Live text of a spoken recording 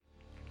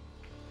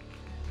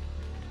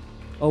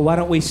Oh, why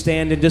don't we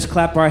stand and just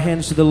clap our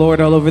hands to the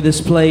Lord all over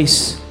this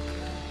place?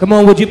 Come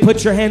on, would you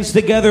put your hands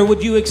together?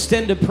 Would you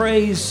extend a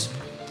praise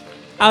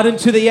out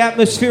into the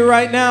atmosphere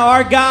right now?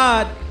 Our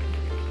God.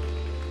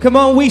 Come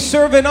on, we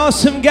serve an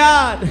awesome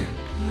God.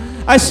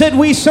 I said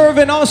we serve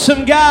an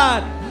awesome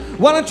God.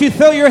 Why don't you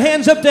throw your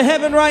hands up to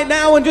heaven right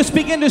now and just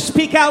begin to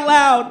speak out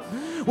loud?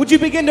 Would you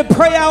begin to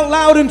pray out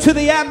loud into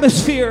the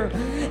atmosphere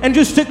and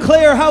just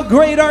declare how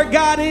great our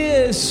God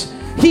is?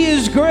 He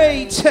is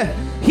great.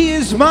 He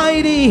is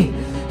mighty.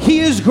 He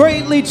is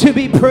greatly to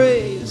be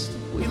praised.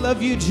 We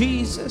love you,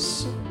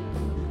 Jesus.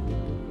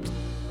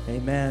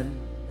 Amen.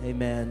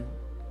 Amen.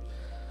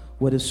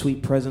 What a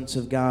sweet presence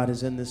of God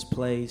is in this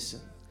place.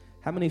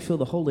 How many feel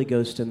the Holy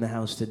Ghost in the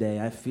house today?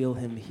 I feel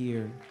him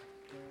here.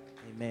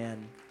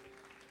 Amen.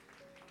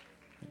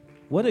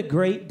 What a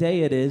great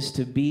day it is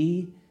to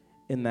be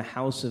in the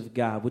house of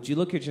God. Would you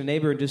look at your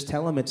neighbor and just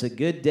tell him it's a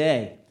good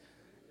day?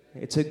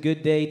 It's a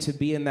good day to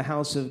be in the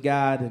house of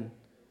God. And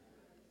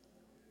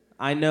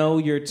I know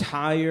you're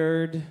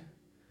tired.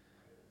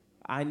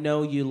 I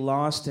know you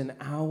lost an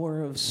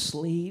hour of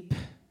sleep.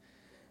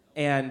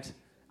 And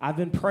I've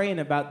been praying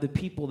about the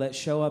people that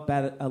show up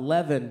at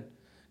 11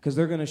 because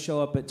they're going to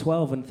show up at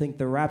 12 and think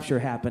the rapture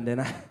happened.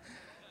 And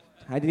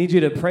I need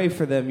you to pray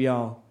for them,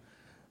 y'all.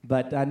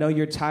 But I know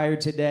you're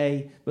tired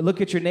today. But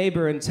look at your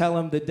neighbor and tell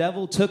him, the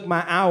devil took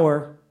my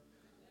hour,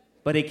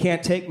 but he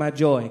can't take my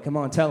joy. Come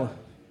on, tell him.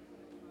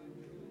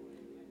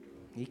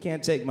 He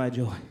can't take my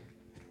joy.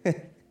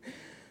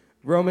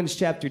 Romans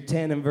chapter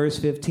 10 and verse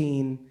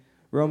 15.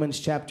 Romans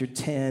chapter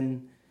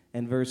 10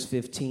 and verse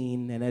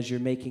 15. And as you're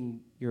making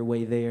your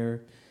way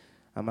there,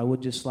 I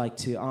would just like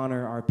to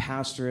honor our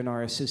pastor and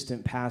our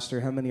assistant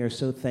pastor. How many are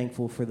so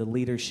thankful for the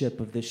leadership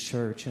of this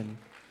church? And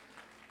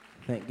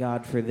thank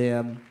God for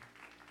them.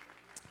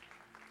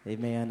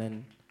 Amen.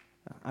 And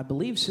I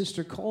believe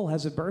Sister Cole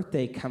has a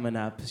birthday coming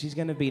up. She's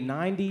going to be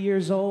 90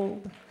 years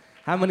old.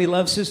 How many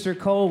love Sister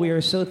Cole? We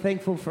are so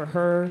thankful for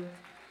her.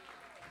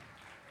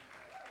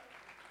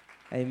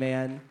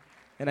 Amen.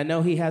 And I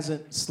know he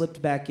hasn't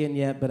slipped back in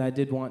yet, but I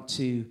did want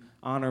to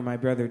honor my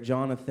brother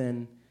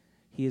Jonathan.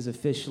 He is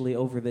officially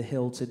over the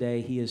hill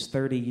today. He is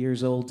 30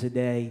 years old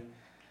today.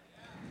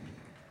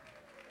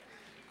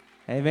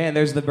 Amen.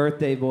 There's the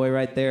birthday boy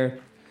right there.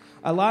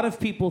 A lot of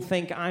people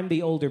think I'm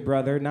the older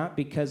brother, not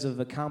because of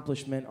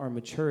accomplishment or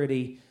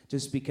maturity,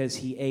 just because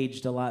he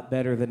aged a lot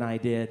better than I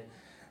did.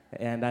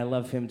 And I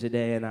love him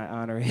today, and I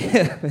honor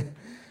him.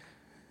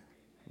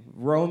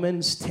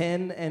 Romans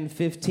 10 and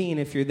 15.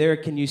 If you're there,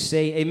 can you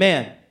say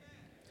amen?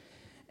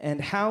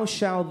 And how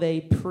shall they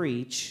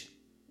preach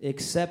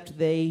except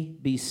they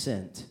be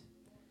sent?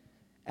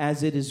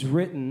 As it is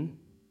written,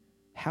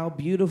 how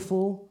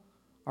beautiful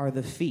are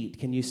the feet.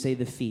 Can you say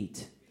the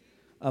feet?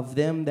 Of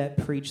them that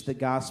preach the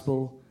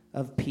gospel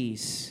of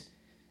peace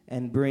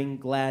and bring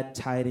glad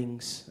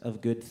tidings of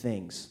good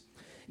things.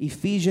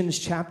 Ephesians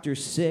chapter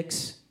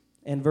 6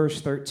 and verse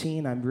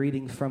 13. I'm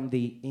reading from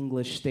the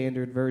English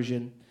Standard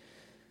Version.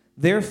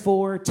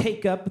 Therefore,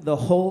 take up the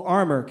whole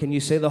armor. Can you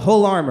say the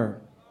whole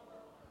armor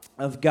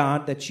of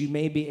God, that you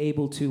may be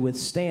able to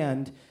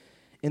withstand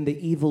in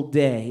the evil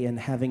day, and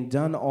having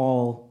done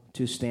all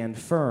to stand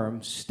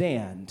firm,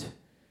 stand.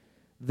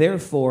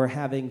 Therefore,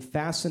 having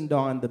fastened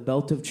on the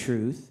belt of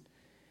truth,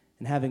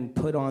 and having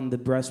put on the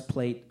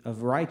breastplate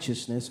of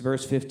righteousness,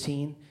 verse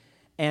 15,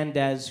 and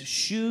as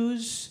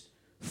shoes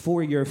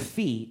for your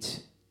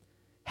feet,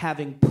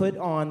 having put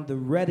on the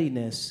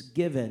readiness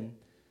given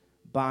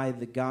by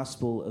the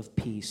gospel of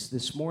peace.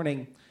 This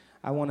morning,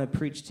 I want to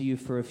preach to you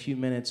for a few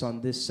minutes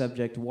on this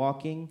subject,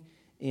 walking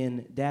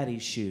in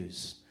daddy's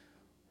shoes.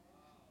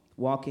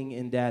 Walking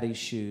in daddy's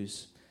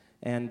shoes.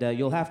 And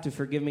you'll have to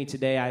forgive me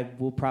today. I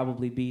will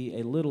probably be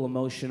a little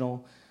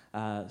emotional.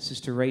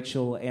 Sister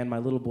Rachel and my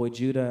little boy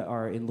Judah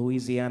are in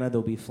Louisiana.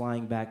 They'll be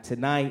flying back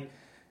tonight.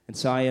 And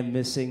so I am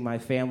missing my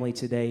family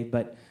today.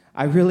 But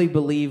I really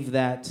believe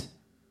that,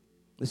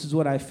 this is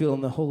what I feel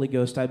in the Holy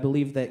Ghost, I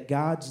believe that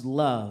God's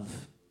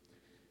love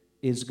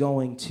is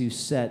going to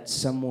set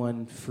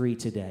someone free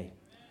today.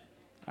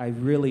 I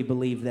really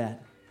believe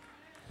that.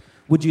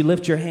 Would you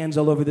lift your hands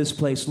all over this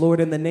place? Lord,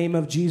 in the name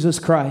of Jesus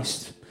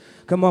Christ.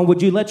 Come on,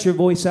 would you let your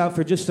voice out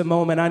for just a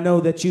moment? I know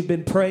that you've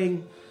been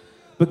praying,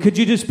 but could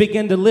you just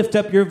begin to lift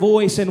up your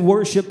voice and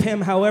worship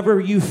him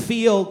however you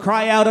feel?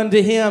 Cry out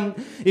unto him.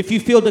 If you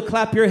feel to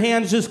clap your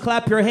hands, just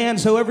clap your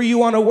hands however you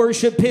want to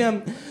worship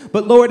him.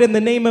 But Lord, in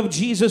the name of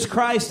Jesus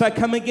Christ, I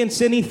come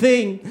against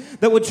anything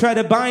that would try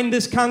to bind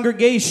this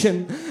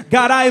congregation.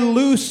 God, I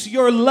loose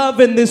your love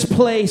in this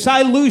place.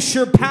 I loose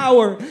your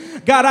power.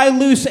 God, I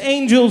loose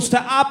angels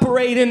to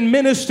operate and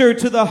minister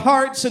to the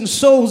hearts and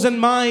souls and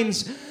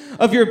minds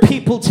of your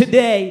people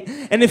today.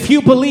 And if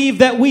you believe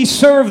that we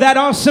serve that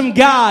awesome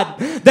God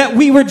that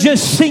we were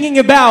just singing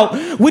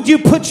about, would you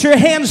put your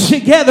hands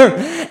together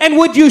and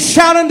would you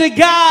shout unto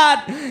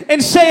God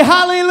and say,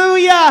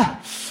 hallelujah.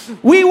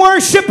 We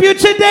worship you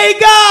today,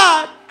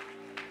 God.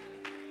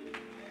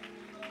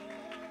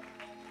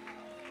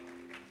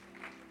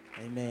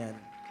 Amen.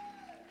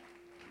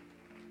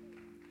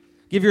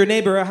 Give your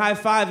neighbor a high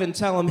five and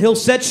tell him he'll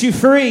set you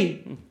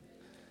free.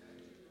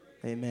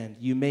 Amen.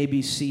 You may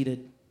be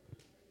seated.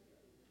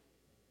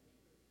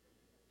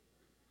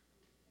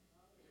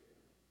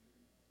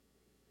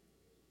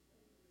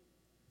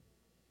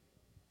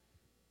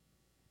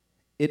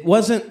 It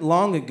wasn't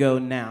long ago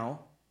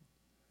now.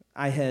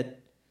 I had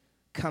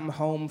come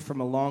home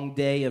from a long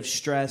day of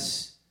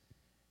stress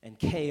and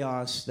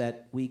chaos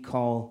that we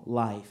call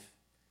life.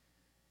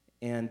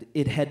 And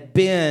it had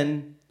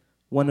been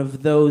one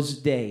of those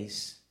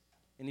days.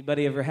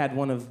 Anybody ever had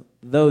one of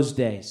those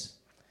days?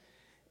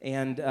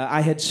 And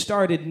I had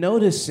started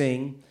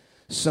noticing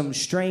some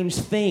strange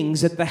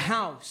things at the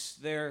house.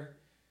 There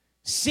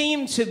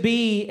seemed to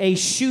be a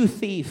shoe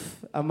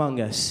thief among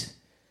us.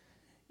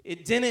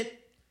 It didn't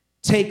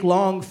take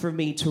long for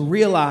me to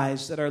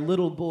realize that our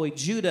little boy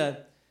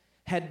Judah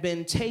had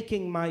been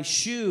taking my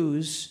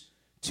shoes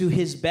to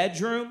his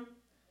bedroom,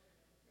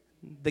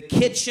 the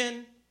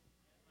kitchen,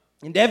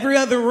 and every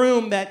other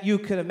room that you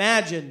could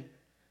imagine,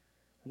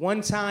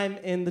 one time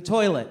in the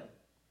toilet.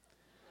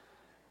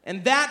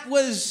 And that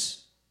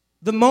was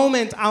the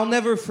moment I'll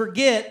never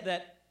forget,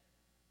 that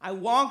I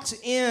walked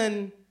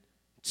in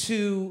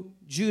to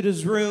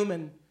Judah's room,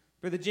 and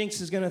Brother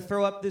Jinx is going to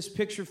throw up this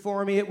picture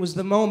for me. It was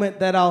the moment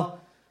that I'll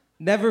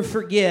never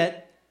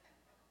forget.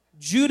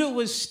 Judah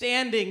was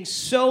standing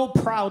so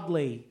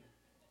proudly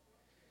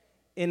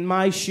in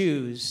my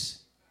shoes.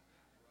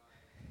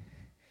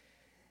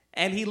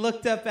 And he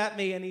looked up at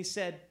me and he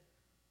said,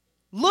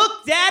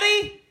 "Look,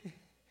 Daddy."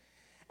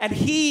 And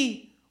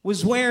he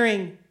was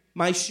wearing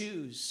my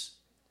shoes.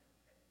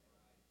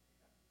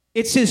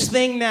 It's his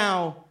thing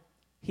now.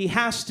 He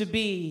has to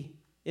be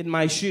in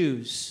my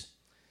shoes.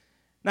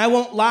 And I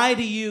won't lie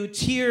to you,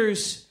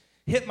 tears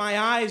hit my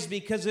eyes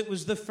because it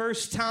was the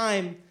first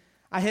time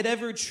I had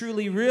ever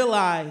truly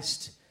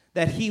realized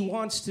that he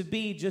wants to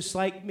be just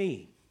like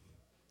me.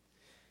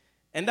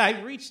 And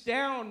I reached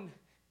down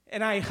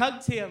and I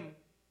hugged him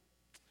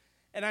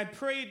and I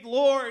prayed,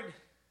 "Lord,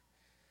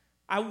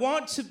 I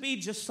want to be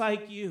just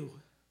like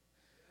you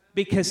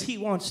because he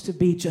wants to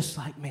be just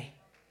like me."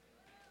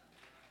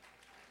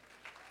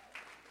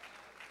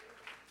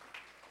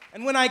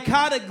 And when I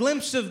caught a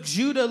glimpse of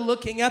Judah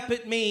looking up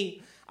at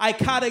me, I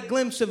caught a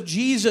glimpse of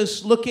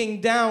Jesus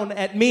looking down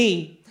at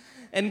me.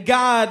 And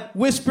God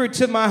whispered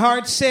to my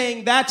heart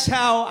saying, "That's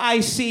how I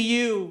see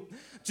you.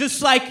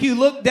 Just like you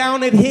look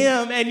down at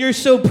him and you're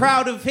so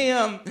proud of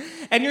him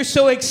and you're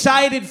so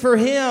excited for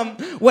him.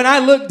 When I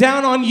look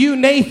down on you,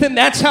 Nathan,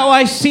 that's how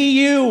I see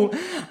you."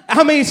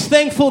 How many is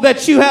thankful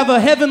that you have a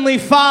heavenly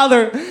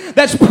Father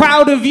that's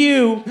proud of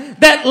you,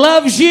 that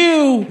loves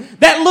you,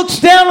 that looks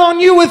down on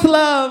you with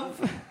love?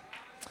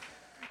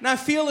 And I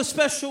feel a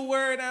special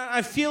word.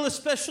 I feel a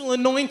special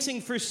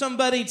anointing for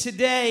somebody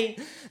today.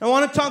 I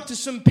want to talk to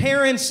some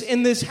parents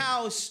in this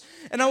house.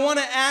 And I want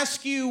to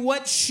ask you,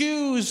 what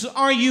shoes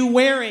are you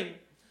wearing?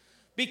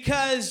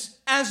 Because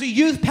as a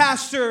youth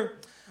pastor,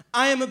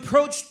 I am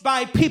approached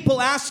by people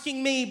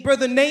asking me,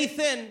 "Brother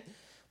Nathan,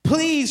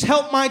 please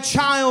help my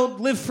child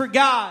live for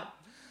God."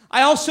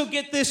 I also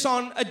get this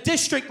on a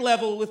district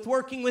level with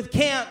working with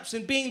camps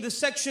and being the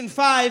Section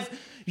 5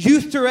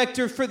 youth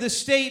director for the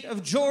state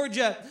of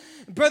Georgia.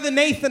 "Brother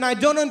Nathan, I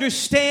don't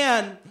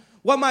understand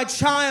why my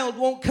child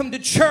won't come to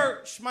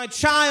church. My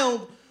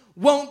child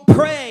won't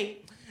pray."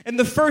 And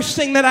the first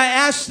thing that I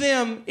ask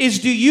them is,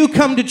 do you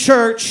come to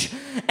church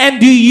and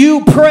do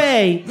you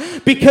pray?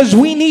 Because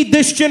we need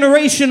this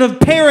generation of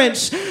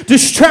parents to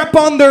strap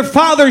on their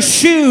father's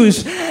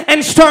shoes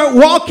and start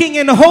walking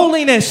in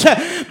holiness,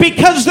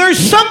 because there's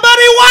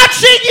somebody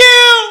watching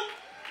you.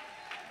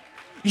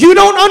 You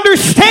don't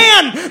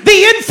understand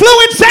the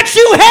influence that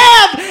you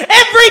have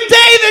every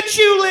day that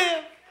you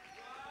live.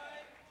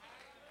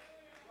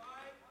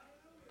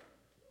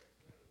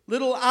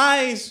 Little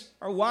eyes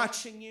are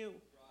watching you.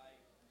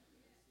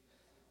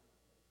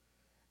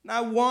 And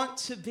I want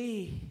to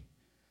be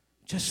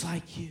just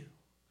like you.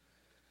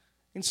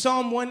 In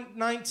Psalm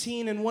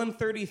 119 and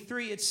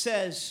 133, it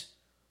says,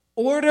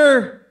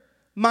 "Order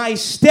my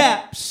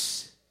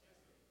steps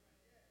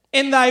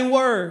in thy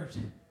word,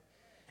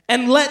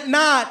 and let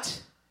not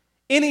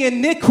any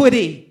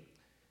iniquity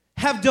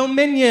have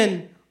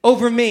dominion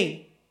over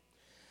me."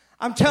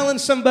 I'm telling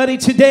somebody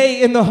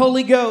today in the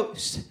Holy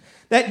Ghost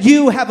that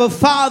you have a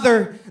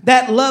Father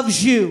that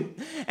loves you.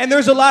 And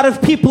there's a lot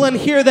of people in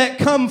here that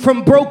come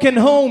from broken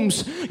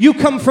homes. You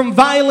come from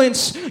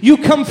violence. You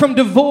come from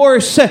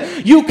divorce.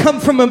 You come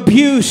from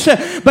abuse.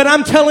 But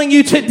I'm telling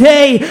you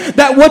today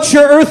that what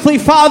your earthly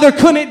father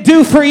couldn't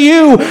do for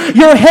you,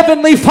 your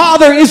heavenly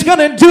Father is going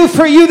to do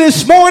for you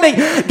this morning.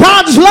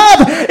 God's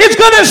love is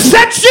going to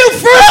set you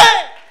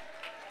free.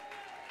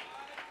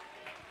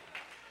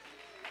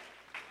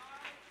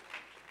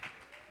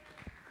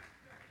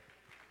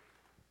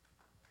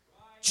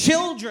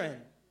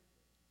 Children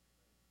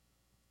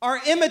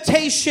are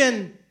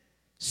imitation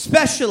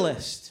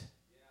specialists.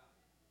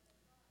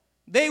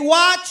 They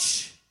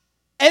watch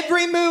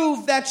every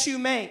move that you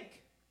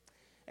make.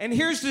 And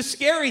here's the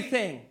scary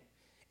thing.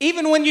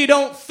 Even when you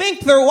don't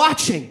think they're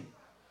watching,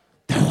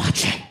 they're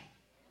watching.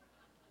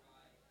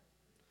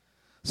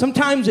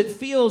 Sometimes it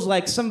feels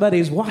like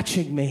somebody's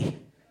watching me.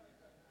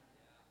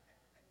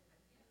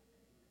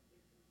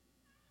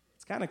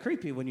 It's kind of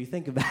creepy when you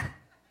think about it.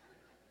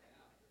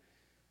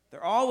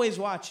 They're always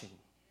watching.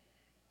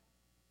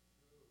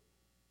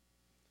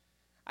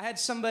 I had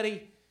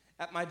somebody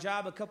at my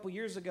job a couple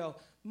years ago.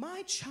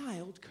 My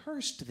child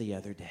cursed the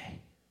other day.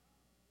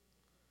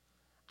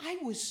 I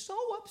was so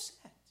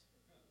upset.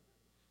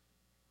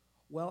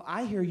 Well,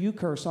 I hear you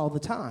curse all the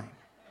time.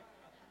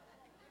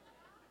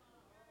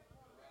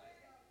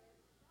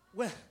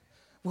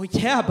 Well,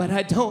 yeah, but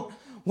I don't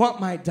want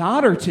my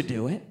daughter to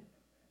do it.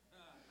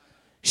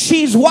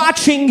 She's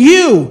watching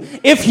you.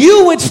 If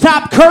you would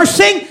stop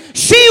cursing,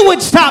 she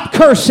would stop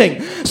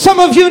cursing.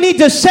 Some of you need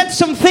to set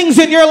some things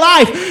in your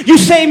life. You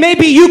say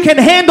maybe you can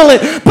handle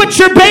it, but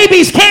your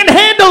babies can't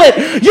handle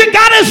it. You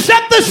got to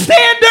set the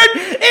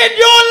standard in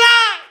your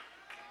life.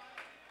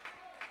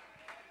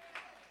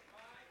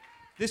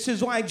 This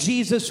is why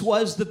Jesus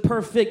was the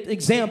perfect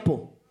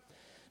example.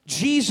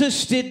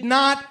 Jesus did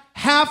not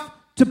have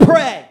to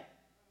pray.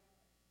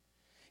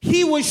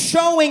 He was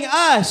showing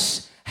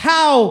us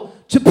how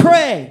to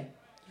pray.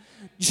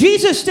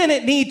 Jesus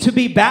didn't need to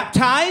be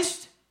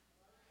baptized.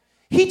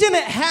 He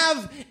didn't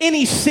have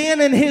any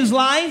sin in his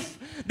life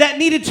that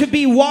needed to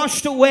be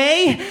washed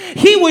away.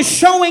 He was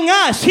showing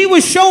us, he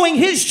was showing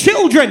his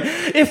children,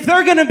 if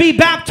they're going to be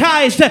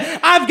baptized,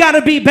 I've got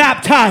to be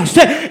baptized.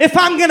 If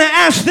I'm going to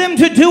ask them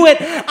to do it,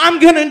 I'm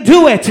going to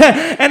do it.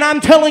 And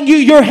I'm telling you,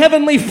 your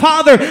heavenly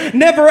Father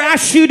never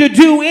asks you to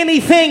do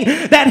anything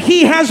that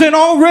he hasn't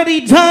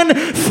already done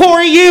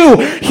for you.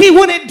 He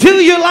wouldn't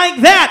do you like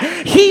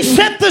that. He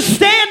set the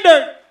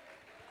standard.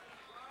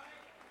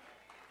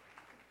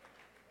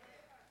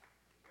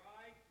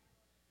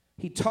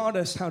 He taught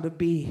us how to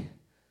be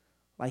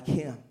like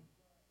him.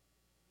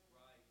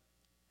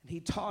 And he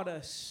taught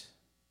us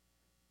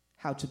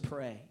how to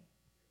pray.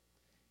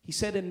 He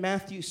said in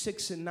Matthew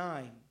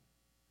 6:9,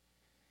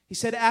 he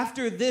said,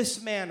 after this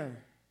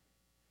manner,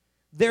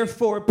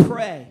 therefore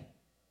pray,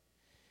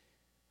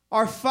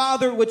 our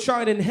Father which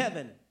art in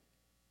heaven,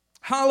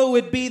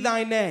 hallowed be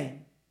thy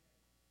name.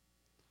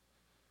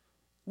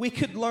 We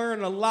could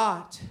learn a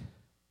lot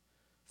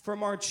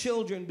from our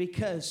children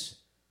because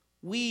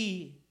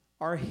we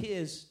are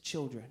his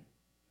children.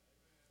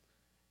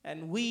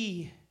 And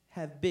we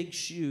have big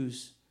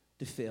shoes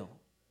to fill.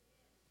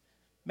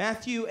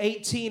 Matthew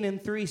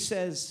 18:3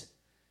 says,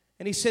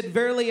 and he said,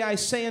 verily I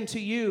say unto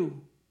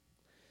you,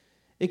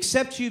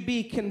 except you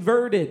be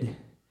converted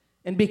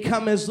and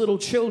become as little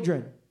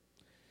children,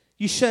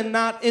 you shall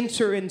not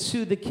enter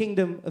into the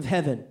kingdom of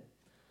heaven.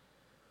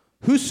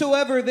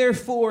 Whosoever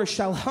therefore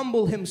shall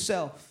humble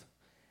himself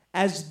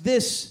as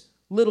this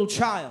little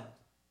child,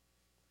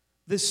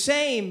 the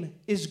same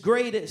is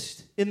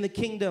greatest in the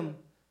kingdom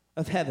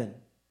of heaven.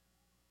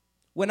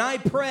 When I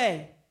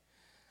pray,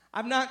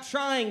 I'm not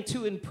trying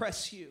to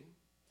impress you.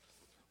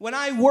 When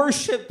I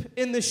worship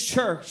in this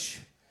church,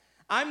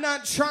 I'm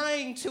not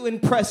trying to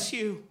impress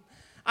you.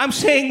 I'm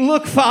saying,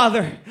 look,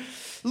 Father,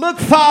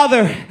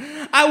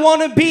 I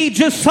want to be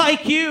just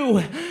like you.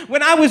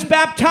 When I was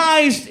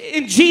baptized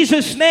in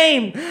Jesus'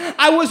 name,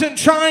 I wasn't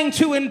trying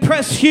to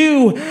impress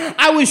you.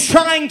 I was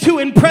trying to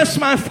impress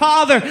my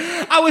Father.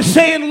 I was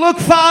saying, look,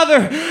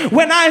 Father,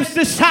 when I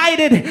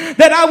decided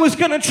that I was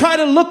going to try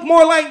to look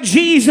more like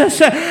Jesus,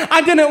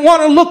 I didn't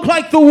want to look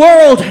like the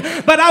world,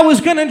 but I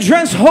was going to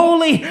dress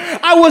holy.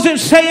 I wasn't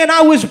saying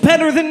I was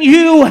better than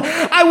you.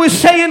 I was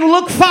saying,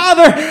 look,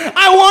 Father,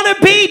 I want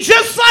to be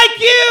just like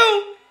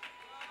you.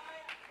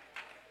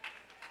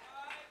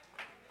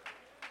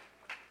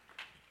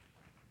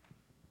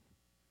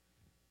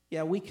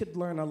 Yeah, we could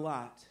learn a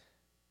lot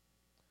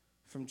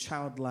from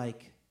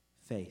childlike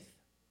faith.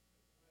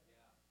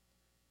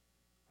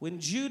 When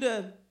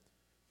Judah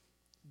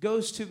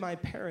goes to my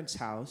parents'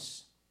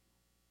 house,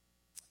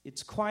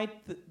 it's quite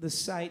the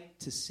sight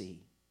to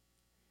see.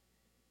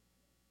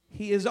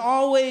 He is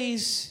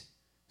always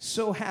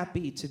so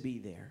happy to be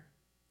there.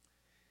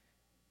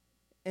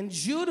 And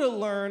Judah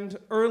learned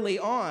early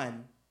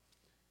on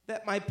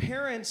that my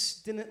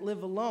parents didn't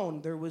live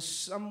alone. There was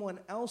someone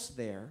else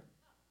there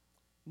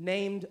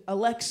named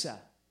Alexa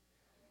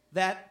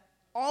that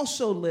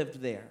also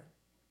lived there.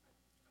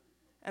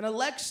 And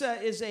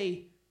Alexa is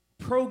a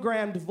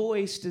programmed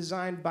voice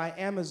designed by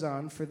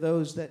Amazon for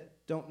those that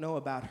don't know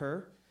about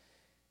her.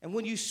 And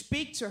when you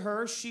speak to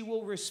her, she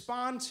will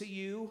respond to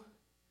you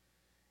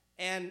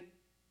and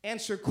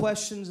answer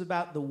questions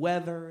about the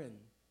weather and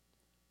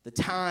the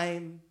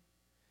time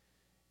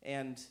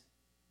and,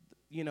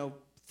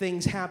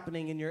 things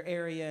happening in your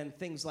area and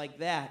things like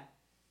that.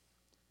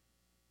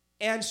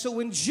 And so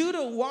when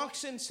Judah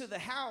walks into the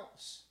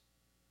house,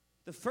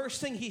 the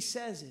first thing he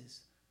says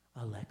is,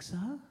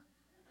 Alexa?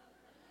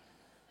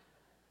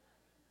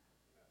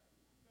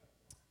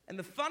 And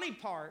the funny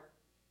part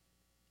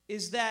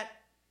is that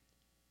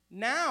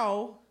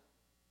now,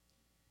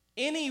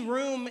 any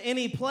room,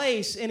 any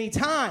place, any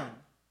time,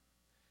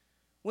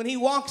 when he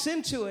walks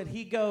into it,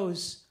 he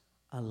goes,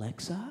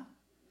 Alexa?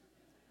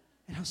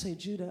 And I'll say,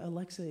 Judah,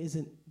 Alexa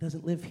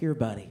doesn't live here,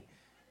 buddy.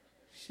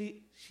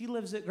 She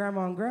lives at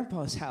Grandma and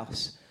Grandpa's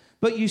house.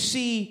 But you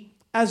see,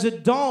 as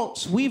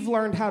adults, we've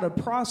learned how to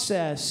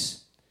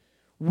process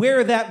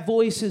where that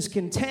voice is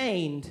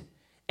contained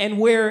and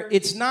where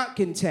it's not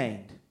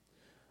contained.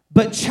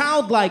 But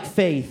childlike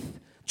faith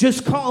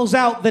just calls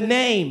out the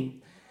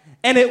name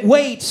and it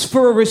waits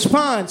for a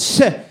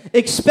response,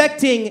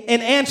 expecting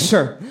an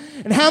answer.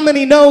 And how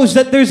many knows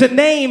that there's a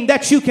name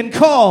that you can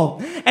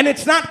call and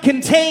it's not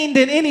contained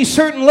in any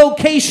certain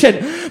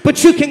location,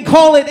 but you can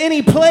call it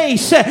any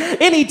place,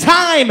 any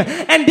time,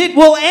 and it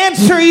will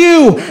answer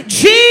you.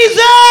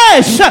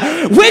 Jesus!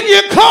 When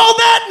you call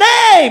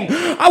that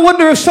name, I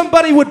wonder if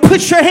somebody would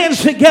put your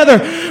hands together.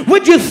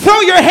 Would you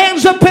throw your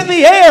hands up in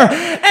the air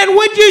and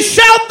would you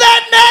shout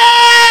that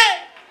name?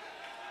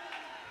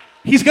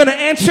 He's going to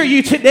answer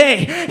you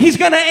today. He's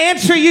going to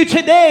answer you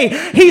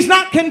today. He's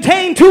not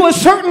contained to a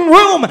certain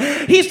room.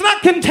 He's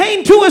not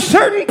contained to a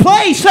certain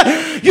place.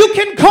 You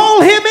can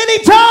call him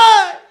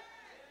anytime.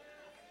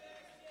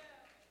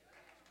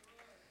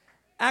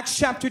 Acts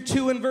chapter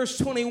 2 and verse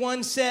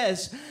 21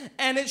 says,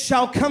 "And it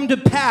shall come to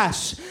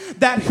pass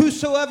that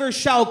whosoever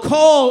shall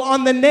call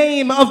on the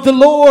name of the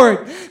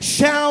Lord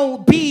shall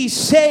be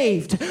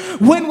saved."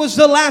 When was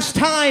the last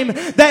time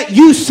that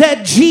you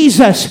said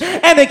Jesus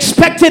and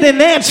expected an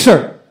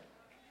answer?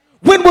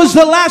 When was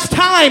the last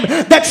time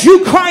that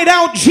you cried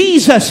out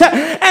Jesus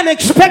and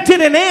expected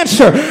an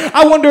answer?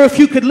 I wonder if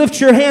you could lift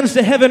your hands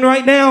to heaven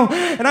right now,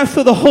 and I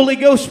feel the Holy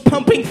Ghost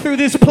pumping through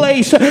this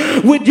place.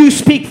 Would you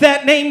speak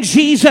that name,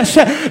 Jesus?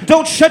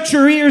 Don't shut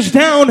your ears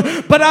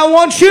down, but I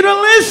want you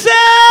to listen.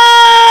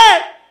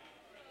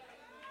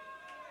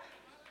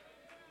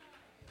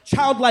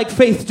 Childlike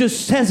faith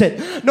just says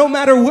it. No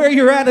matter where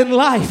you're at in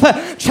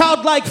life,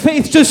 childlike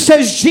faith just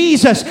says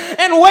Jesus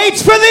and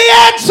waits for the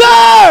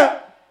answer.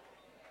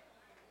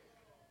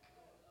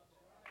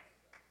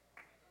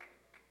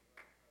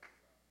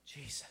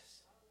 Jesus.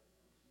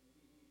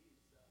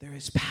 There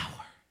is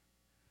power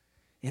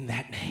in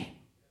that name.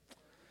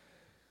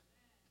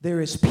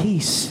 There is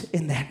peace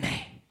in that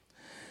name.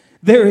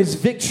 There is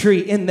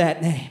victory in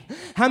that name.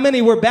 How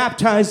many were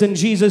baptized in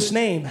Jesus'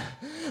 name?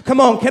 Come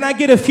on, can I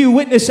get a few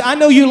witnesses? I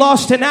know you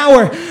lost an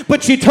hour,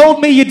 but you told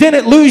me you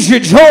didn't lose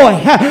your joy.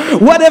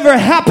 Whatever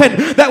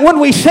happened that when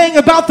we sang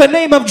about the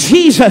name of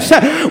Jesus,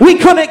 we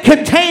couldn't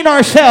contain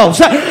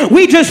ourselves.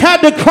 We just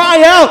had to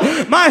cry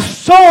out. My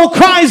soul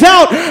cries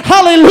out,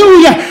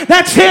 hallelujah.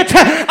 That's it.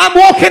 I'm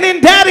walking in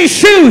Daddy's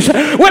shoes.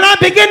 When I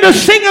begin to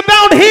sing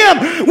about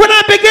him, when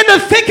I begin to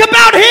think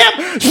about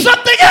him,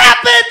 something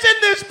happens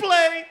in this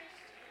place.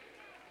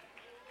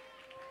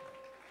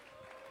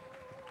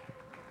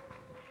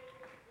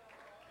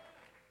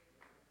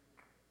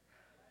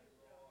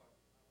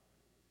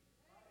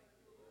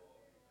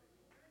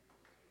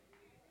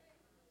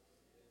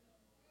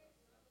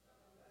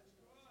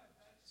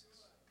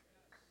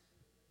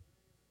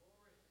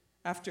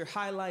 After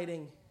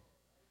highlighting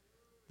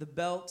the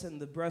belt and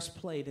the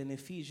breastplate in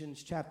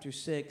Ephesians chapter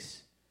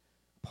 6,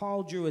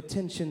 Paul drew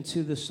attention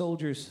to the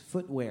soldier's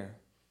footwear,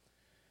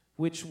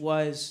 which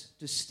was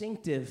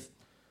distinctive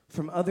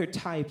from other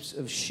types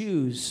of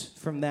shoes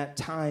from that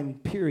time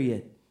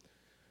period.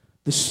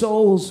 The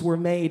soles were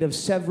made of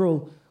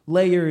several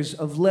layers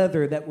of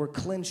leather that were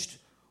clinched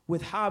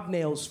with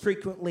hobnails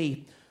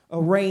frequently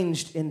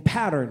arranged in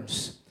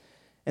patterns.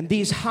 And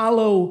these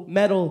hollow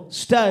metal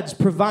studs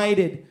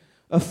provided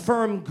a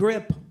firm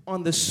grip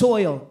on the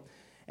soil.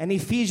 And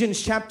Ephesians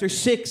chapter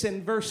 6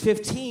 and verse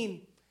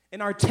 15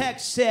 in our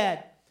text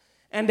said,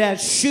 "And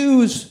as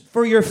shoes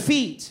for your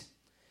feet,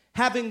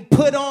 having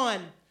put on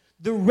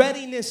the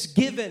readiness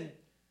given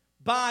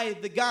by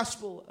the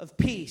gospel of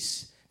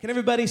peace." Can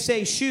everybody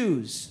say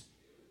shoes?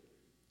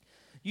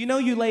 You know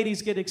you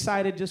ladies get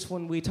excited just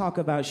when we talk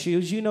about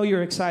shoes. You know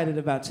you're excited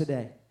about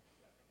today.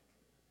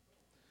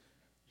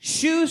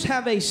 Shoes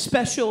have a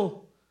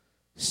special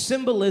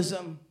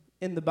symbolism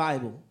in the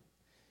Bible.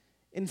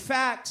 In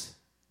fact,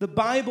 the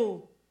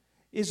Bible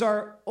is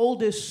our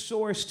oldest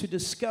source to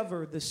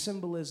discover the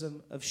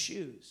symbolism of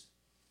shoes.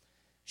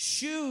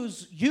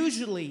 Shoes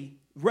usually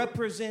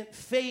represent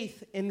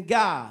faith in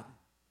God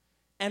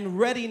and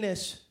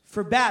readiness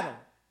for battle,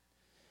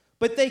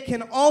 but they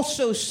can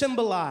also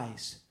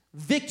symbolize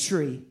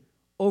victory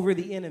over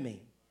the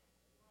enemy.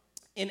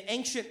 In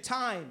ancient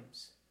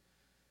times,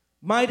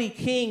 mighty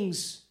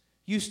kings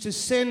used to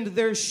send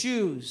their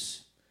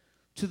shoes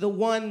to the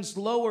ones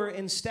lower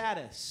in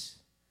status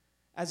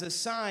as a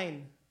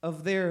sign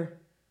of their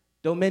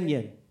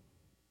dominion.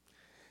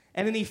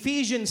 And in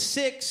Ephesians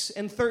 6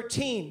 and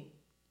 13,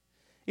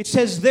 it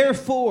says,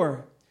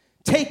 "Therefore,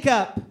 take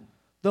up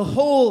the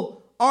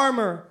whole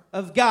armor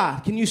of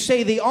God." Can you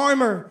say the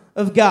armor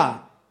of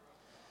God?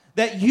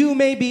 "That you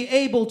may be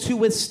able to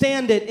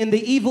withstand it in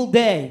the evil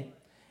day,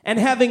 and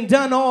having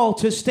done all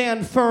to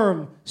stand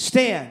firm,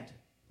 stand."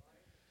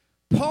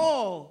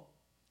 Paul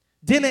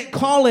didn't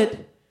call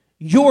it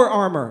your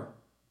armor.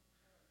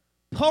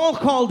 Paul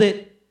called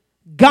it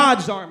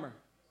God's armor.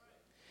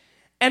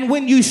 And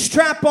when you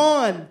strap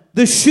on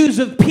the shoes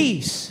of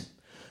peace,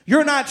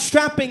 you're not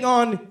strapping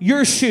on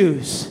your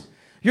shoes.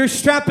 You're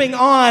strapping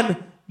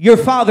on your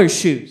father's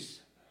shoes.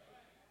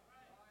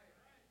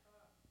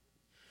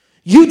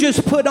 You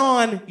just put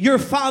on your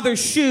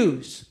father's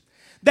shoes.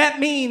 That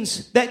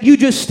means that you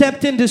just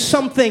stepped into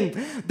something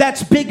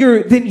that's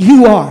bigger than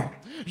you are.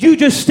 You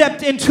just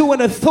stepped into an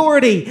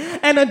authority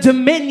and a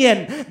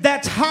dominion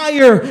that's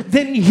higher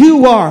than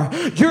you are.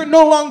 You're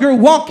no longer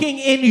walking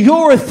in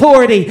your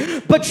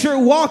authority, but you're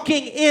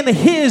walking in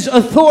His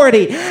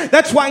authority.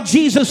 That's why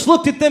Jesus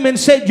looked at them and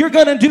said, you're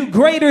going to do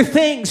greater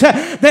things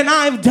than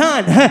I've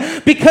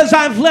done because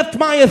I've left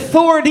my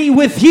authority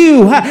with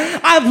you.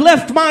 I've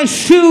left my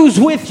shoes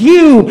with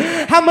you.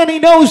 How many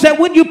knows that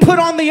when you put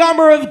on the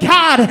armor of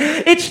God,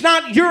 it's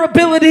not your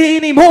ability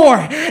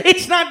anymore.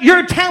 It's not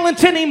your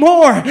talent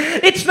anymore.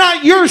 It's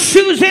not your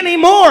shoes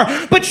anymore,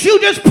 but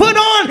you just put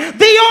on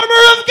the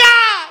armor of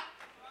God.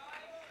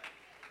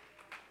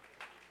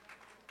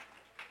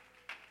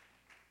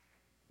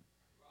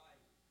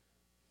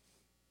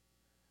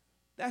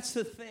 That's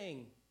the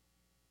thing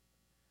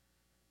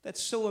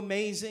that's so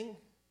amazing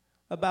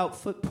about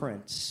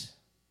footprints.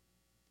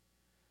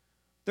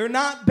 They're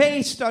not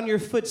based on your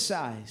foot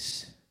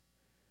size.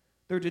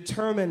 They're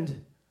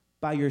determined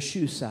by your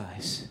shoe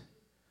size.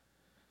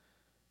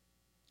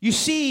 You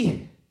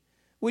see,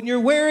 when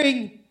you're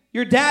wearing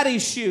your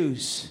daddy's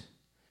shoes,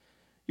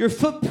 your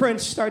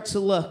footprints start to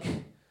look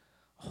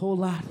a whole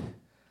lot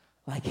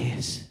like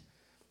his.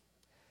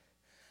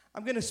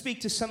 I'm going to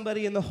speak to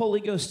somebody in the Holy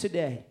Ghost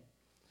today.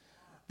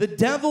 The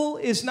devil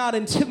is not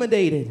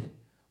intimidated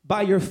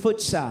by your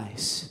foot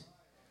size.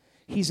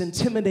 He's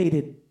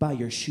intimidated by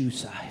your shoe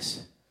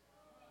size.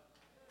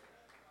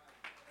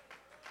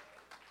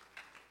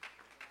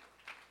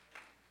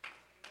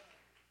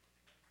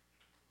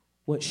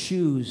 What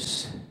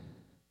shoes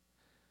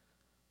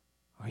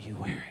are you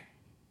wearing?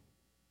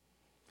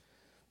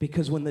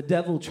 Because when the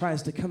devil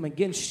tries to come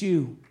against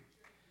you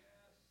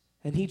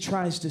and he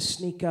tries to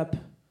sneak up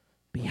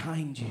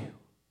behind you,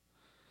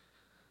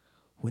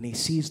 when he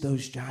sees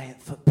those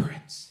giant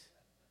footprints,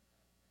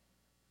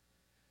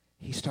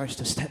 he starts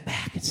to step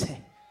back and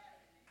say,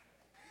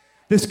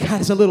 this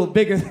guy's a little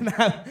bigger than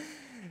I.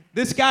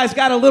 This guy's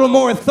got a little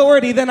more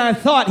authority than I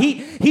thought.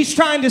 He's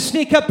trying to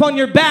sneak up on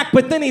your back,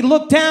 but then he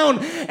looked down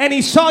and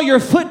he saw your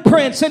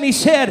footprints and he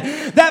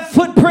said, that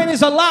footprint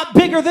is a lot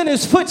bigger than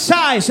his foot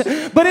size,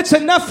 but it's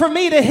enough for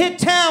me to hit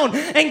town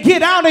and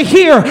get out of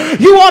here.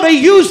 You ought to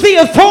use the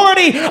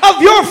authority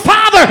of your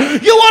Father.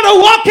 You ought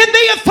to walk in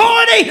the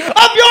authority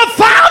of your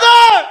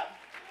Father.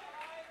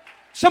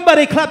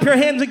 Somebody clap your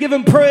hands and give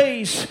him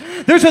praise.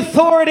 There's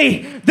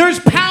authority. There's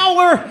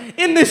power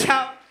in this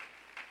house.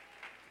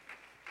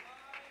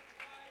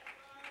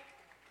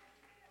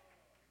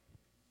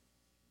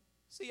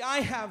 See,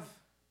 I have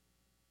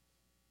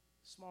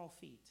small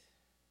feet,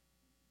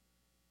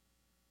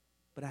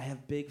 but I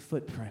have big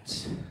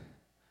footprints.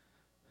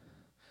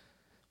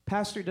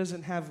 Pastor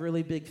doesn't have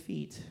really big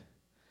feet,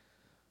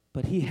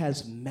 but he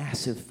has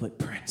massive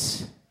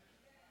footprints.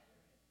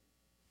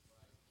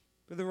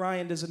 Brother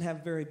Ryan doesn't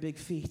have very big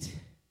feet,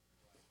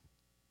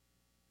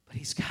 but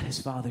he's got his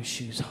father's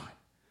shoes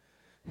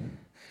on.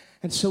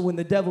 And so when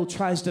the devil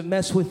tries to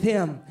mess with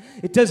him,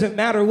 it doesn't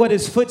matter what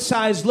his foot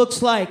size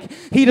looks like.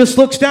 He just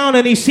looks down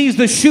and he sees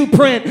the shoe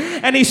print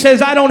and he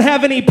says, I don't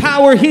have any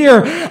power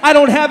here. I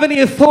don't have any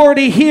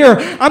authority here.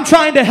 I'm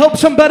trying to help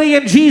somebody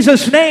in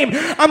Jesus' name.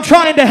 I'm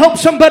trying to help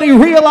somebody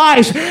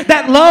realize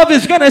that love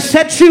is going to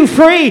set you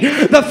free.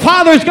 The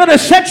Father's going to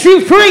set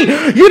you free.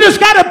 You just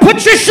got to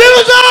put your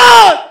shoes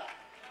on.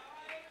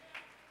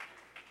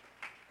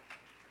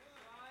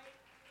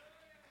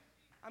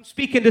 I'm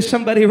speaking to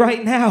somebody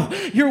right now.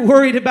 You're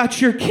worried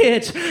about your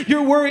kids.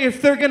 You're worried if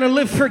they're going to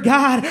live for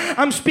God.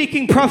 I'm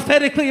speaking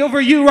prophetically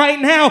over you right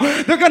now.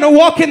 They're going to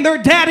walk in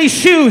their daddy's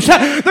shoes.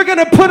 They're going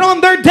to put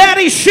on their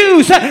daddy's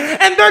shoes and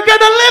they're going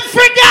to live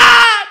for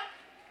God.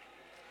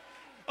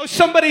 Oh,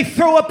 somebody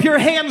throw up your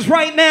hands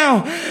right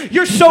now.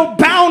 You're so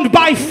bound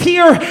by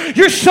fear.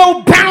 You're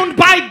so bound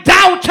by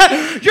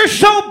doubt. You're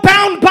so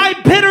bound by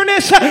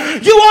bitterness.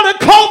 You want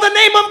to call the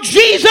name of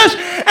Jesus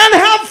and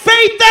have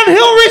faith that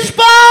he'll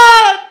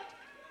respond.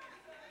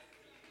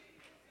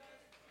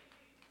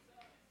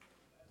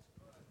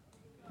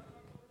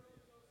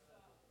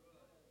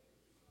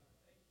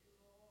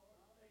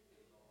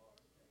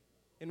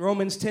 In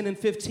Romans 10 and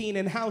 15,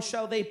 and how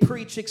shall they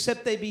preach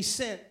except they be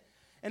sent?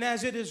 And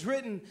as it is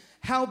written,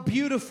 how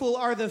beautiful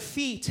are the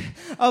feet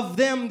of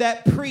them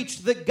that preach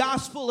the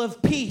gospel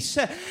of peace.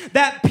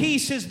 That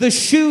peace is the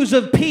shoes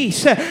of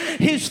peace.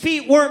 His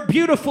feet weren't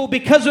beautiful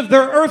because of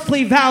their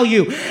earthly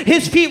value.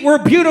 His feet were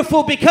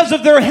beautiful because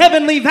of their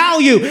heavenly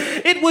value.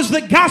 It was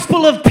the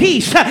gospel of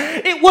peace.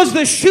 It was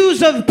the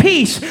shoes of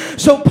peace.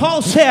 So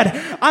Paul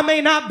said, I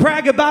may not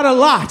brag about a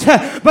lot,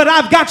 but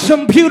I've got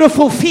some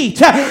beautiful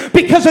feet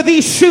because of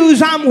these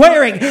shoes I'm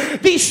wearing.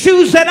 These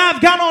shoes that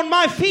I've got on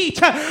my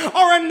feet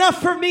are enough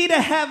for me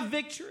to have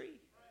victory.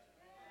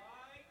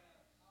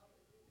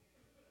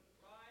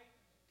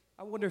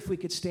 I wonder if we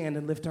could stand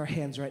and lift our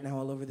hands right now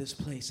all over this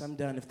place. I'm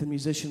done. If the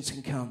musicians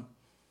can come.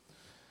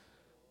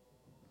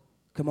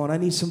 Come on, I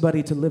need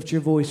somebody to lift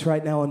your voice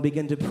right now and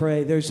begin to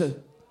pray. There's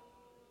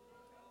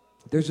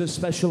a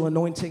special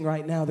anointing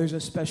right now. There's a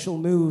special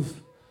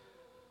move.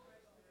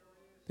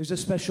 There's a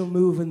special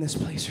move in this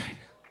place right now.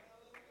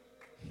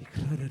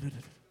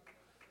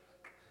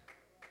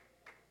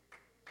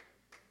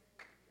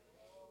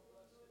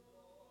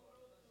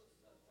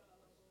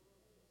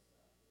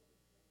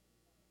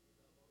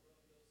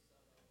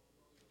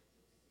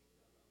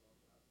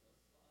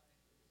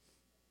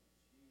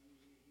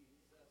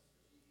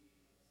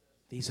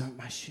 These aren't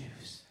my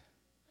shoes.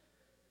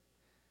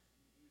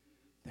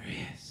 There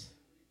he is.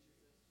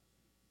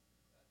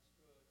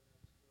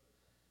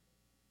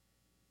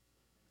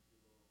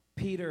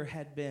 Peter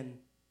had been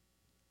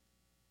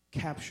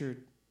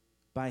captured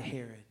by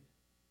Herod.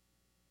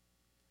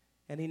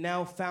 And he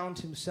now found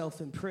himself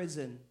in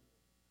prison.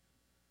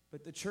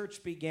 But the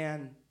church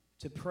began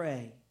to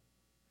pray.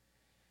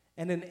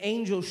 And an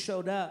angel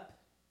showed up.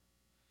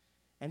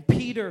 And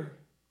Peter,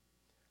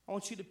 I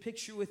want you to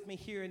picture with me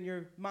here in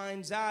your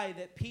mind's eye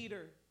that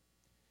Peter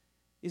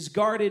is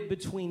guarded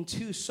between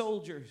two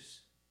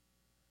soldiers,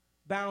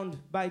 bound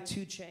by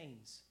two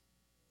chains.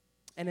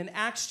 And in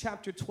Acts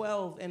chapter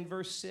 12 and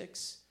verse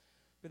 6,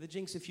 Brother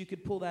Jinx, if you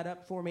could pull that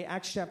up for me,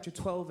 Acts chapter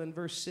 12 and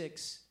verse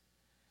 6.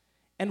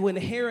 And when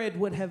Herod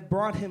would have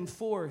brought him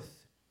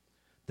forth,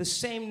 the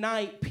same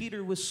night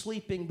Peter was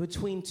sleeping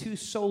between two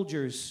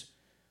soldiers,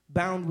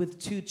 bound with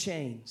two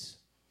chains.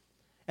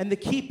 And the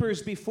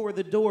keepers before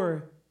the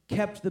door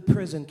kept the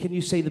prison. Can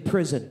you say the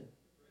prison?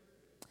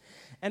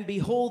 And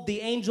behold, the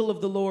angel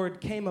of the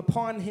Lord came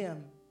upon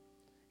him,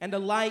 and a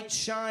light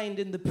shined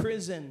in the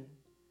prison.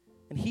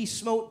 And he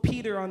smote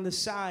Peter on the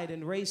side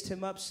and raised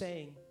him up,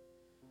 saying,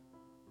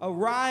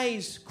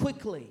 Arise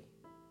quickly.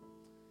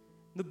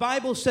 The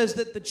Bible says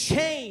that the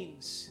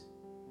chains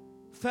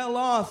fell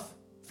off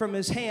from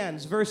his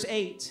hands. Verse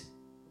 8.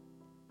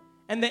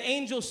 And the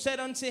angel said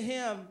unto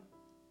him,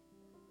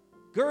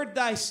 Gird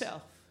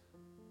thyself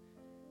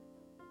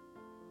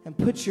and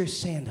put your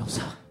sandals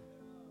on.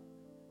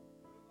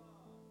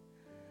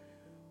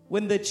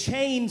 When the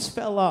chains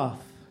fell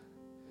off,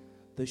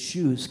 the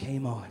shoes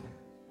came on.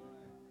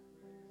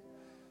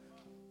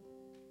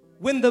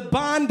 When the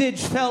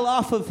bondage fell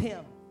off of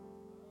him,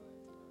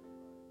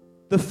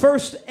 the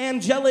first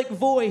angelic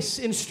voice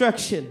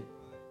instruction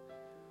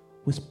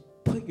was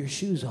put your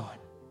shoes on.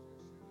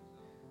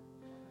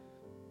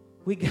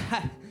 We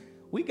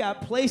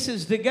got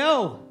places to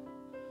go.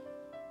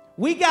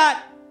 We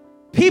got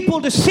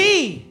people to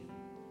see.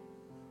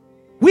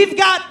 We've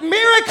got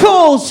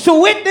miracles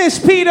to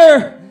witness,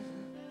 Peter.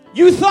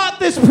 You thought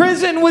this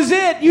prison was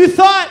it. You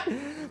thought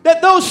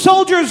that those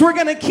soldiers were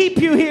going to keep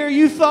you here.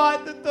 You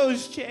thought that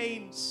those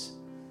chains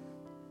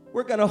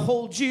were going to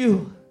hold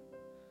you.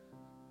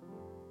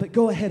 But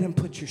go ahead and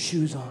put your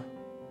shoes on.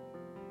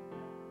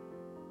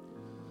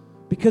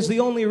 Because the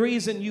only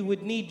reason you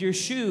would need your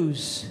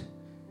shoes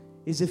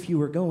is if you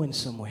were going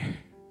somewhere.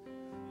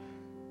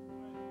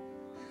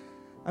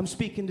 I'm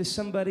speaking to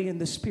somebody in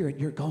the spirit.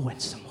 You're going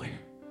somewhere.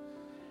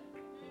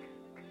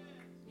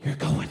 You're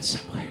going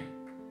somewhere.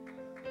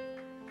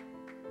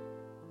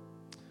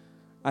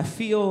 I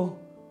feel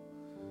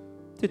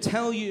to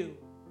tell you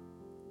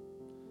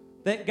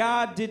that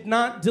God did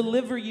not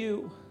deliver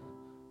you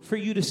for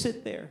you to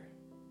sit there.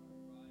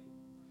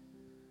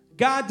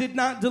 God did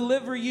not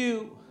deliver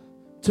you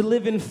to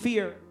live in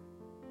fear.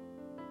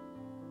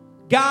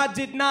 God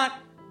did not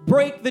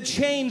break the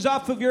chains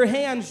off of your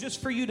hands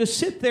just for you to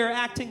sit there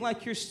acting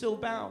like you're still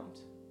bound.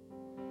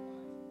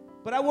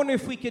 But I wonder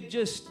if we could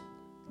just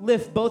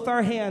lift both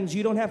our hands.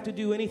 You don't have to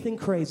do anything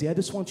crazy. I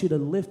just want you to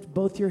lift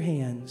both your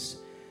hands.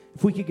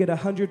 If we could get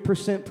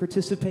 100%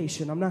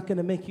 participation, I'm not going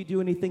to make you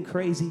do anything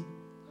crazy.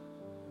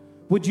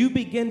 Would you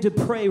begin to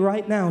pray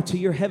right now to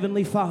your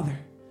Heavenly Father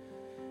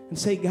and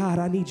say, God,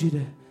 I need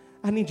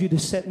you to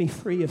set me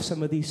free of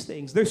some of these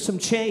things. There's some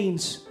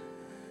chains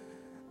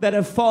that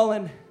have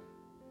fallen.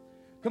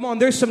 Come on,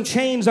 there's some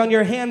chains on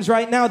your hands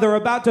right now. They're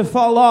about to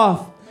fall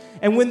off.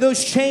 And when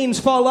those chains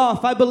fall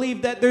off, I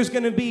believe that there's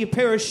going to be a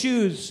pair of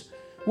shoes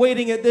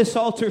waiting at this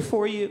altar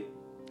for you.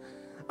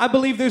 I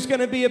believe there's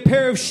going to be a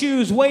pair of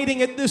shoes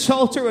waiting at this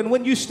altar. And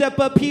when you step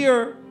up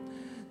here,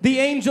 the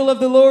angel of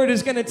the Lord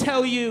is going to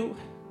tell you,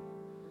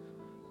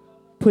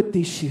 put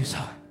these shoes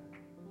on.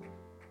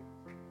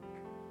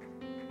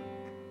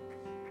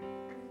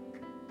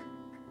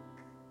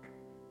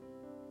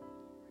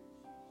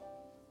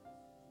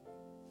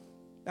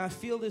 Now, I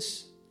feel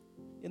this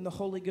in the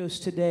Holy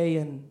Ghost today,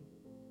 and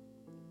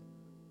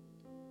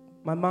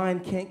my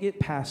mind can't get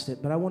past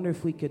it, but I wonder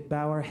if we could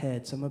bow our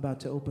heads. I'm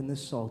about to open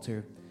this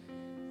altar.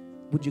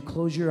 Would you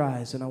close your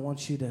eyes, and I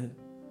want you to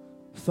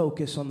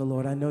focus on the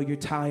Lord. I know you're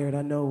tired.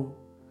 I know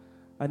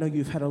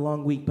you've had a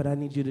long week, but I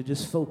need you to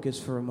just focus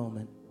for a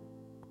moment.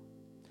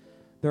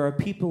 There are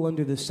people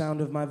under the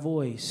sound of my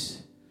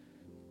voice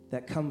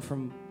that come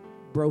from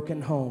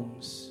broken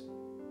homes.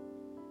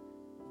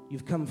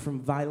 You've come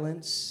from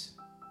violence.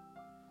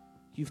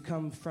 You've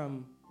come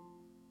from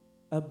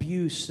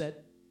abuse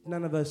that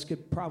none of us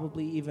could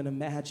probably even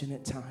imagine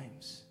at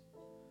times.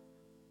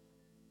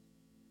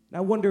 And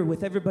I wonder,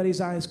 with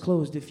everybody's eyes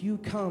closed, if you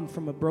come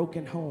from a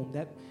broken home,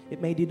 that it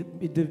may be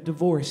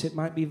divorce, it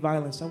might be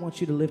violence, I want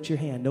you to lift your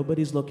hand.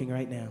 Nobody's looking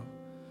right now.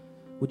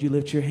 Would you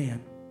lift your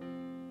hand?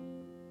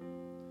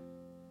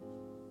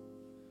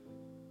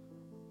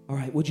 All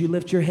right, would you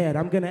lift your head?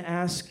 I'm going to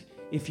ask,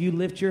 if you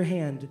lift your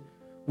hand,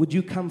 would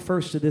you come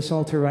first to this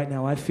altar right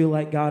now? I feel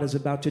like God is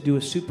about to do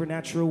a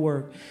supernatural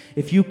work.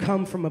 If you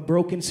come from a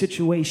broken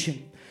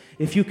situation,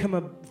 if you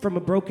come from a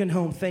broken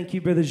home, thank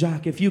you, Brother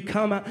Jacques. If you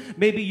come out,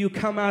 maybe you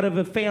come out of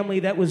a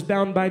family that was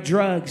bound by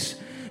drugs.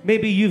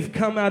 Maybe you've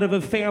come out of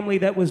a family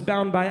that was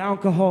bound by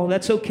alcohol.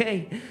 That's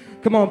okay.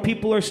 Come on,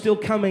 people are still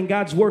coming.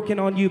 God's working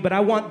on you, but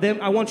I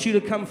want you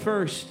to come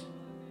first.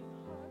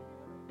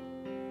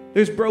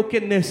 There's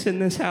brokenness in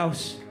this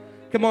house.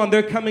 Come on,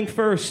 they're coming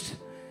first.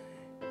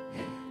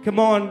 Come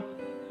on.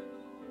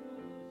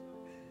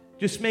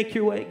 Just make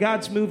your way.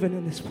 God's moving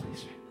in this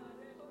place.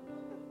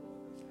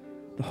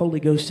 The Holy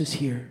Ghost is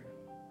here.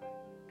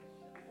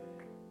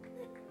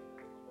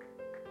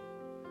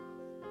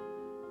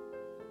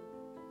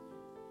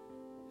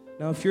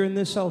 Now, if you're in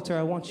this altar,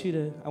 I want you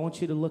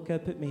to look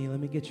up at me. Let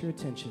me get your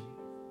attention.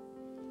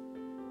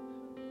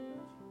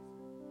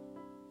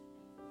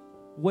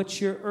 What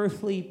your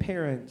earthly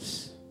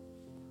parents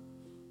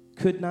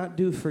could not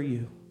do for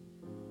you,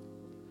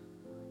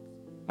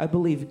 I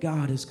believe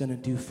God is going to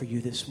do for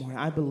you this morning.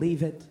 I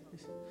believe it.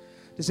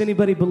 Does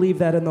anybody believe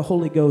that in the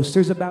Holy Ghost?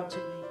 There's about to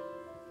be.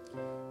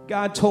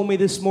 God told me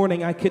this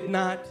morning I could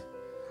not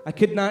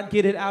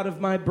get it out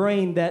of my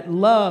brain that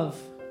love,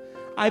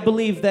 I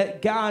believe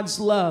that God's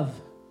love,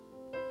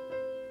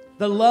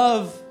 the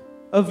love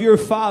of your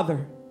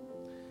Father,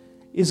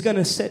 is going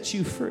to set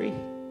you free.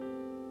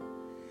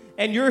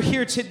 And you're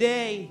here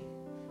today.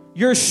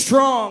 You're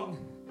strong,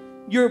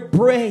 you're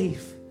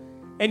brave,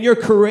 and you're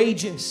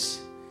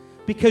courageous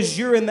because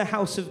you're in the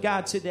house of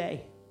God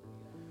today.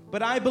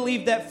 But I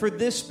believe that for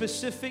this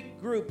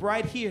specific group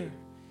right here,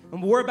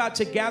 and we're about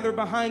to gather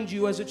behind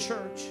you as a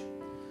church,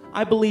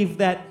 I believe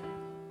that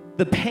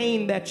the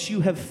pain that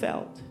you have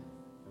felt,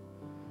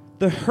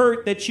 the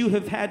hurt that you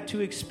have had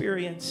to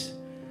experience,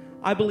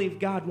 I believe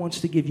God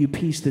wants to give you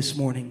peace this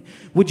morning.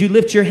 Would you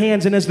lift your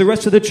hands, and as the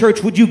rest of the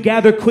church, would you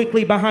gather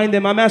quickly behind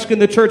them? I'm asking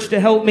the church to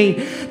help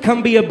me.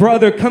 Come be a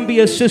brother, come be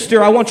a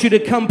sister. I want you to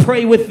come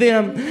pray with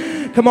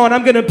them. Come on,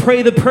 I'm going to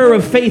pray the prayer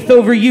of faith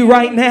over you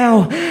right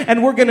now,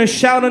 and we're going to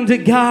shout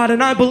unto God,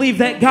 and I believe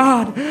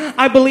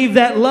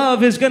that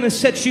love is going to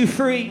set you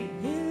free.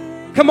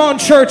 Come on,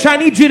 church, I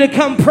need you to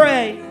come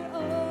pray.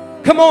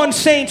 Come on,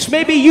 saints,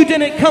 maybe you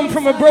didn't come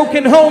from a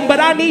broken home, but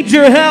I need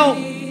your help.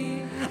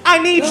 I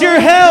need your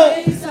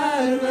help.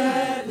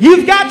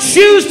 You've got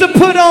shoes to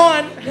put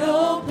on.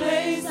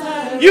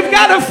 You've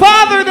got a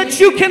Father that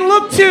you can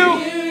look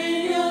to.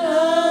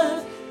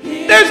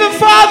 There's a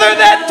Father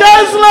that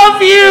does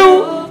love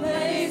you.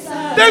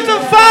 There's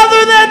a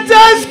Father that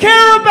does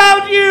care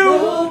about you.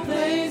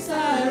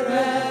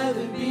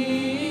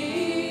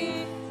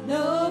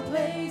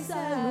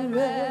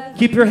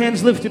 Keep your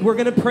hands lifted. We're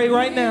going to pray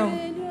right now.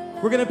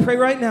 We're going to pray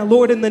right now.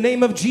 Lord, in the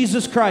name of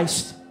Jesus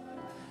Christ,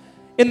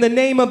 in the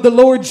name of the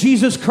Lord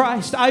Jesus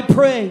Christ, I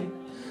pray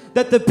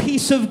that the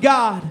peace of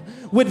God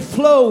would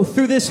flow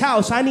through this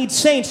house. I need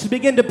saints to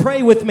begin to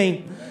pray with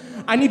me.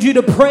 I need you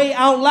to pray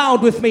out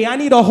loud with me. I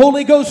need a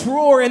Holy Ghost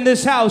roar in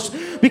this house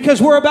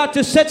because we're about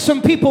to set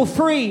some people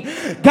free.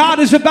 God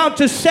is about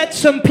to set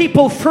some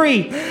people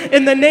free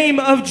in the name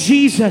of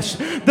Jesus.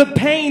 The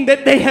pain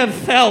that they have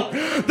felt,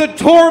 the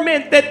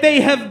torment that they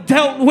have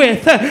dealt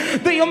with,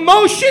 the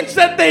emotions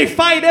that they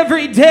fight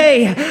every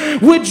day.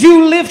 Would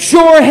you lift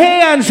your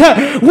hands?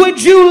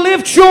 Would you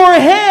lift your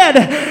head?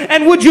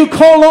 And would you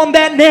call on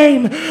that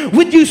name?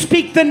 Would you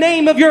speak the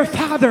name of your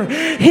Father?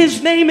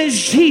 His name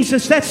is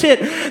Jesus. That's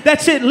it.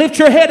 That's it. Lift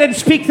your head and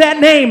speak that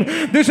name.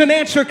 There's an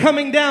answer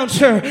coming down,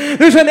 sir.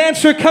 There's an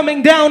answer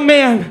coming down,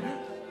 man.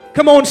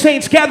 Come on,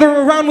 saints, gather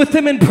around with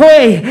them and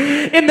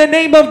pray. In the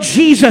name of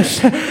Jesus,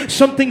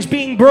 something's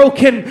being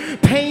broken.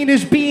 Pain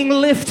is being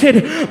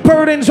lifted.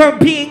 Burdens are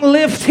being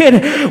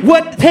lifted.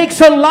 What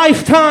takes a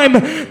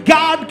lifetime,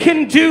 God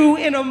can do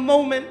in a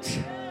moment.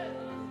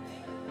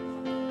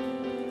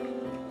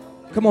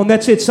 Come on,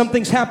 that's it.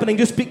 Something's happening.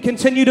 Just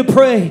continue to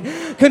pray.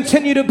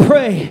 Continue to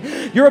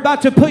pray. You're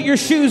about to put your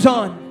shoes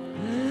on.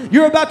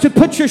 You're about to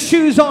put your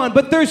shoes on,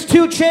 but there's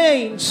two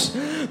chains.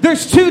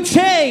 There's two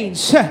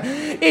chains.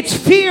 It's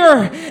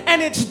fear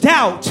and it's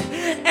doubt.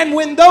 And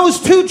when those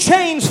two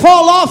chains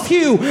fall off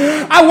you,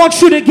 I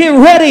want you to get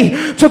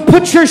ready to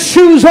put your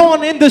shoes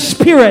on in the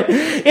Spirit.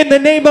 In the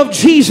name of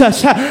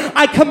Jesus,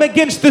 I come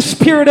against the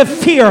spirit of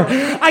fear.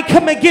 I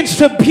come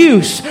against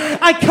abuse.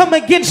 I come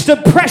against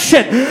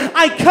oppression.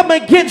 I come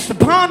against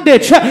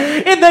bondage.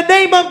 In the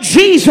name of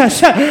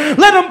Jesus, let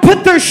them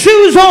put their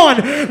shoes on.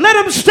 Let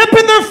them step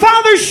in their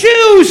Father's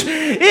shoes.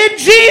 In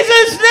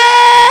Jesus'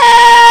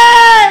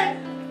 name.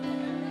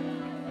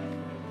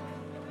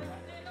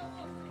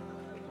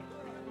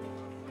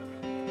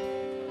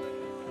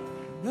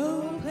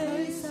 No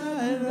place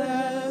I'd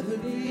rather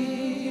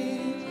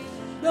be.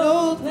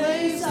 No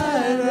place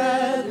I'd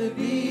rather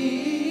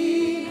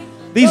be.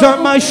 These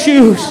aren't my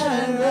shoes.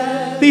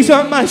 These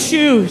aren't my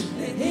shoes.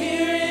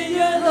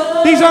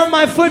 These aren't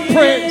my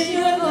footprints.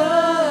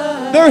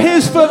 They're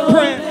His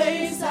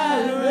footprints.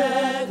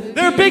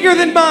 They're bigger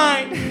than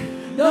mine.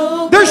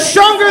 They're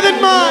stronger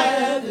than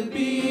mine.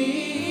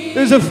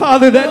 There's a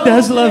Father that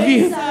does love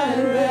you.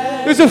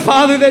 There's a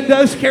Father that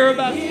does care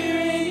about you.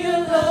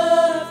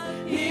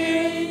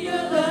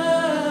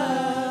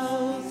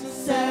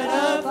 Set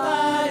a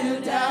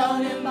fire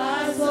down in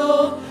my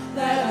soul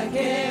that I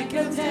can't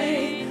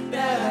contain,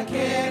 that I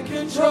can't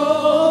control.